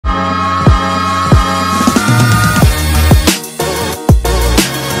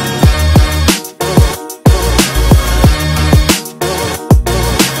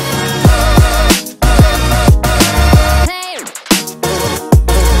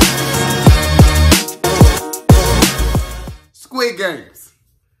Squid Games.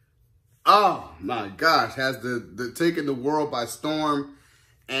 Oh my gosh, has the taken the world by storm,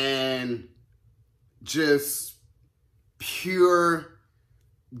 and just pure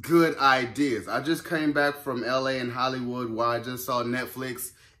good ideas. I just came back from LA and Hollywood, where I just saw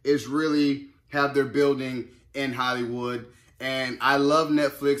Netflix is really have their building in Hollywood. And I love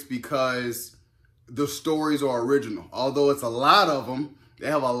Netflix because the stories are original. Although it's a lot of them, they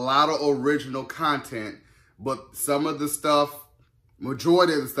have a lot of original content, but some of the stuff,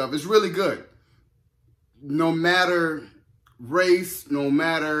 majority of the stuff is really good. No matter race, no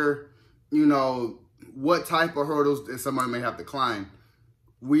matter, you know, what type of hurdles that somebody may have to climb.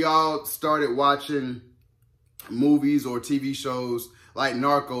 We all started watching movies or TV shows like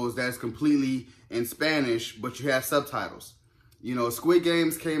Narcos that's completely in Spanish, but you have subtitles. You know, Squid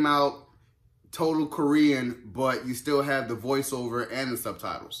Games came out total Korean, but you still have the voiceover and the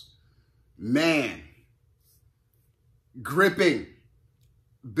subtitles. Man, gripping.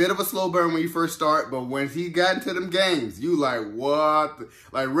 Bit of a slow burn when you first start, but when he got into them games, you like, what?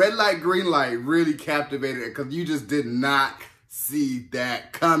 Like, red light, green light really captivated it because you just did not see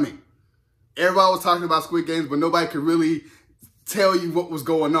that coming. Everybody was talking about Squid Games, but nobody could really tell you what was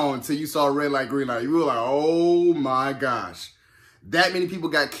going on until you saw red light, green light. You were like, oh my gosh. That many people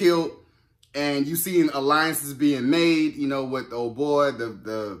got killed, and you seen alliances being made, you know, with the old boy,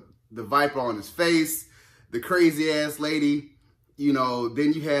 the viper on his face, the crazy ass lady, you know.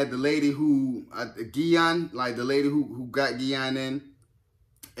 Then you had the lady who, Guion, like the lady who got Guion in,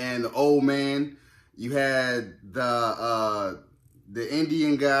 and the old man. You had the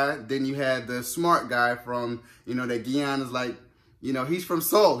Indian guy. Then you had the smart guy from, you know, that Guion is like, you know, he's from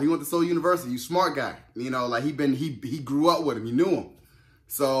Seoul. He went to Seoul University. He's a smart guy. You know, like he grew up with him. He knew him.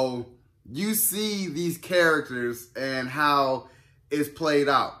 So you see these characters and how it's played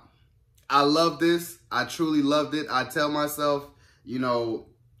out. I love this. I truly loved it. I tell myself, you know,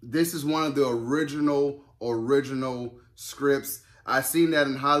 this is one of the original scripts. I seen that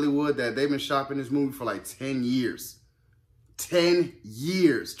in Hollywood that they've been shopping this movie for like 10 years. 10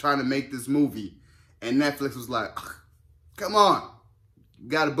 years trying to make this movie. And Netflix was like, come on,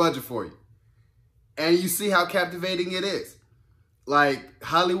 got a budget for you. And you see how captivating it is. Like,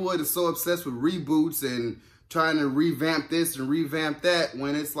 Hollywood is so obsessed with reboots and trying to revamp this and revamp that,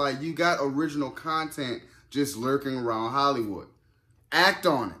 when it's like you got original content just lurking around Hollywood. Act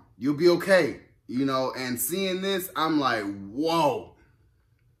on it. You'll be okay. You know, and seeing this, I'm like, whoa.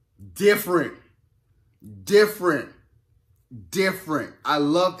 Different. I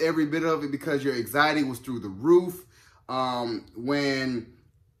loved every bit of it because your anxiety was through the roof. When,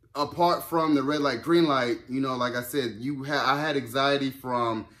 apart from the red light, green light, you know, like I said, I had anxiety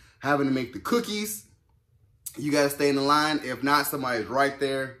from having to make the cookies. You got to stay in the line. If not, somebody's right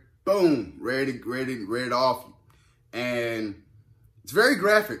there. Boom. Ready to off you. And it's very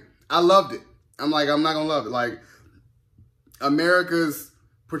graphic. I loved it. I'm like, I'm not going to love it. Like, America's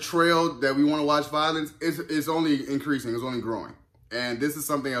portrayal that we want to watch violence is only increasing. It's only growing. And this is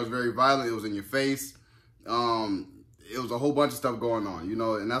something that was very violent. It was in your face. It was a whole bunch of stuff going on, you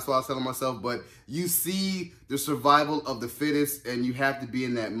know, and that's why I was telling myself, but you see the survival of the fittest, and you have to be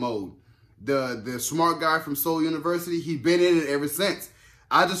in that mode. The smart guy from Seoul University, he's been in it ever since.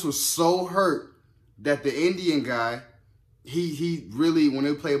 I just was so hurt that the Indian guy, he really, when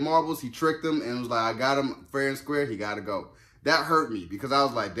they played marbles, he tricked him and was like, I got him fair and square, he got to go. That hurt me because I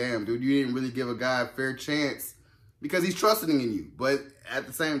was like, damn, dude, you didn't really give a guy a fair chance because he's trusting in you. But at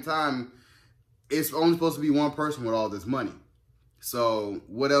the same time, it's only supposed to be one person with all this money. So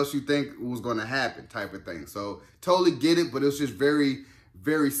what else you think was going to happen type of thing. So totally get it, but it's just very,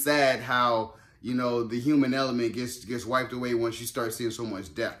 very sad how, you know, the human element gets wiped away once you start seeing so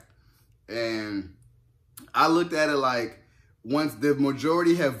much death. And I looked at it like, once the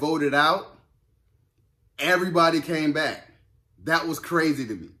majority have voted out, everybody came back. That was crazy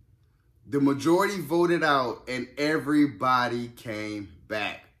to me. The majority voted out and everybody came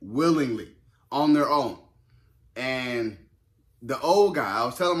back willingly on their own. And the old guy, I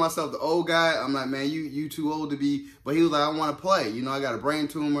was telling myself, the old guy, I'm like, man, you too old to be, but he was like, I want to play. You know, I got a brain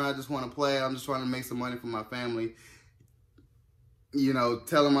tumor. I just want to play. I'm just trying to make some money for my family. You know,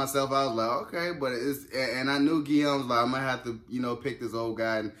 telling myself, I was like, okay, but and I knew Guillaume was like, I'm going to have to, you know, pick this old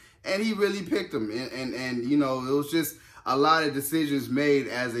guy. And he really picked him. And, you know, it was just a lot of decisions made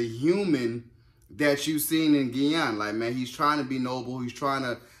as a human that you've seen in Guillaume. Like, man, he's trying to be noble. He's trying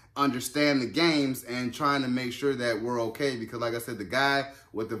to understand the games and trying to make sure that we're okay. Because, like I said, the guy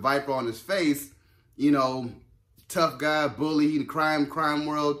with the viper on his face, you know, tough guy, bully, the crime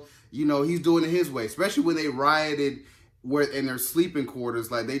world, you know, he's doing it his way. Especially when they rioted in their sleeping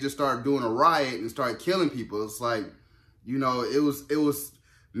quarters, like they just started doing a riot and started killing people. It's like, You know, it was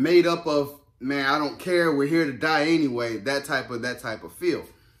made up of, man, I don't care, we're here to die anyway, that type of feel.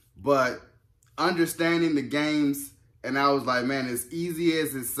 But understanding the games, and I was like, man, as easy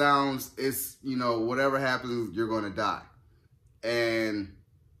as it sounds, it's, you know, whatever happens, you're going to die. And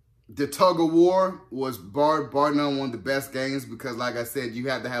the tug of war was bar none one of the best games because, like I said, you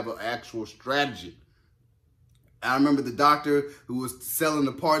had to have an actual strategy. I remember the doctor who was selling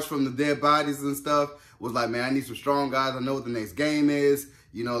the parts from the dead bodies and stuff was like, man, I need some strong guys. I know what the next game is.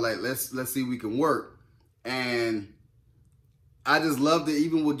 You know, like, let's see if we can work. And I just loved it.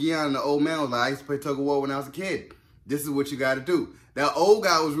 Even with Guion and the old man was like, I used to play tug of war when I was a kid. This is what you got to do. That old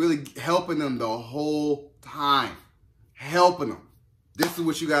guy was really helping them the whole time. Helping them. This is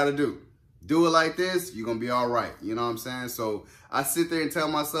what you got to do. Do it like this, you're going to be all right. You know what I'm saying? So I sit there and tell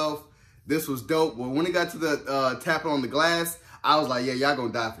myself, this was dope. But when it got to the tapping on the glass, I was like, yeah, y'all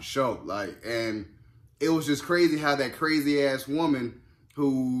going to die for sure. Like, and it was just crazy how that crazy ass woman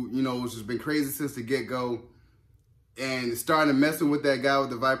who, you know, has just been crazy since the get-go and starting to messing with that guy with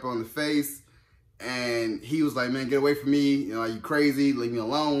the viper on the face. And he was like, man, get away from me. You know, are you crazy? Leave me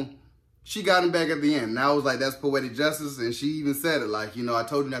alone. She got him back at the end. And I was like, that's poetic justice. And she even said it like, you know, I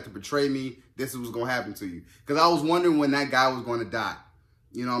told you not to betray me. This is what's going to happen to you. Because I was wondering when that guy was going to die.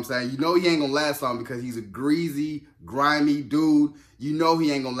 You know what I'm saying? You know he ain't going to last long because he's a greasy, grimy dude. You know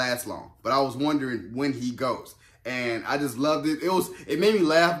he ain't going to last long. But I was wondering when he goes. And I just loved it. It made me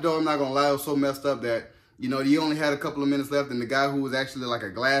laugh, though. I'm not going to lie. It was so messed up that, you know, he only had a couple of minutes left. And the guy who was actually like a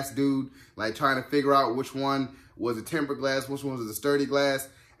glass dude, like trying to figure out which one was a tempered glass, which one was a sturdy glass.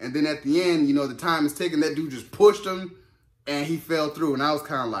 And then at the end, you know, the time is ticking. That dude just pushed him and he fell through. And I was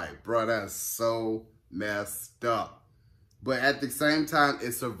kind of like, bro, that's so messed up. But at the same time,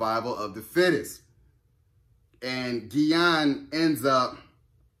 it's survival of the fittest. And Guion ends up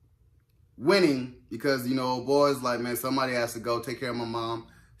winning because, you know, boys like, man, somebody has to go take care of my mom,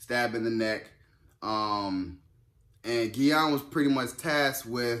 stab in the neck. And Guion was pretty much tasked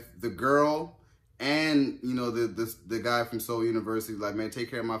with the girl and, you know, the guy from Seoul University, like, man, take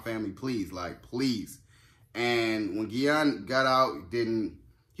care of my family, please, like, please. And when Guion got out,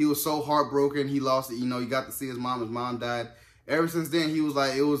 he was so heartbroken. He lost it. You know, he got to see his mom. His mom died. Ever since then, he was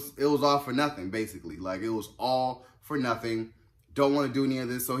like, it was all for nothing, basically. Like, it was all for nothing. Don't want to do any of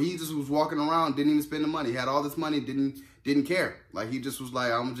this. So he just was walking around, didn't even spend the money. He had all this money, didn't care. Like, he just was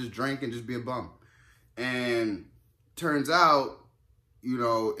like, I'm going to just drink and just be a bum. And turns out, you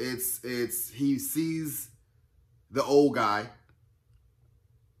know, he sees the old guy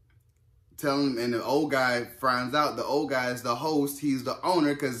telling him, and the old guy finds out the old guy is the host. He's the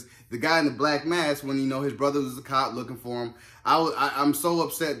owner because the guy in the black mask, when, you know, his brother was a cop looking for him. I'm so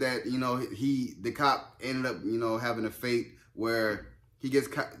upset that, you know, the cop ended up, you know, having a fate where he gets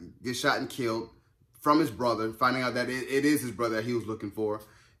shot and killed from his brother, finding out that it is his brother that he was looking for.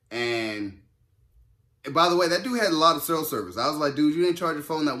 And by the way, that dude had a lot of cell service. I was like, dude, you didn't charge your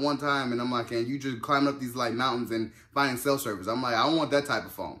phone that one time. And I'm like, and you just climbing up these like mountains and finding cell service. I'm like, I don't want that type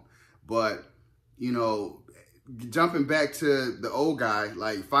of phone. But, you know, jumping back to the old guy,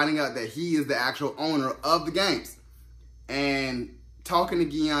 like finding out that he is the actual owner of the games and talking to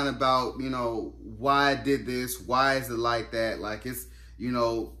Guion about, you know, why I did this, why is it like that? Like, it's, you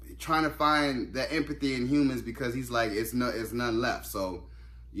know, trying to find that empathy in humans because he's like, it's none left. So,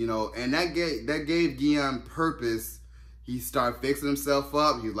 you know, and that gave Guion purpose. He started fixing himself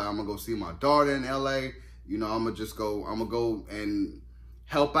up. He's like, I'm gonna go see my daughter in LA. You know, I'm gonna go and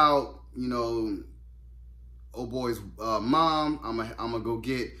help out, you know, old boy's mom. I'm gonna go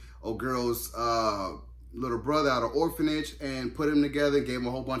get old girl's little brother out of orphanage and put him together. Gave him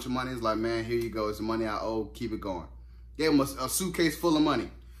a whole bunch of money. He's like, man, here you go. It's the money I owe. Keep it going. Gave him a suitcase full of money.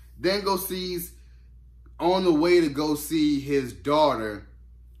 Then on the way to go see his daughter,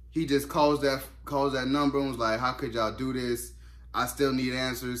 he just calls that number and was like, how could y'all do this? I still need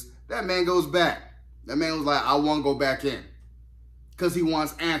answers. That man goes back. That man was like, I want to go back in. Because he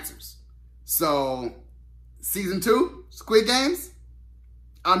wants answers. So, season 2, Squid Games,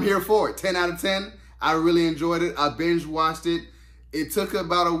 I'm here for it. 10 out of 10. I really enjoyed it. I binge watched it. It took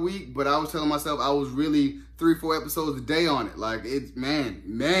about a week, but I was telling myself I was really 3-4 episodes a day on it. Like, it's,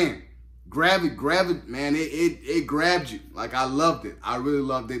 man. Grab it, man. It grabbed you. Like, I loved it. I really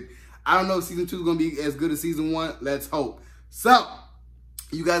loved it. I don't know if season 2 is going to be as good as season 1. Let's hope. So,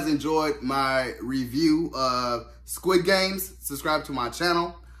 you guys enjoyed my review of Squid Games. Subscribe to my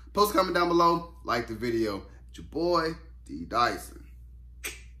channel. Post a comment down below. Like the video. It's your boy, D. Dyson.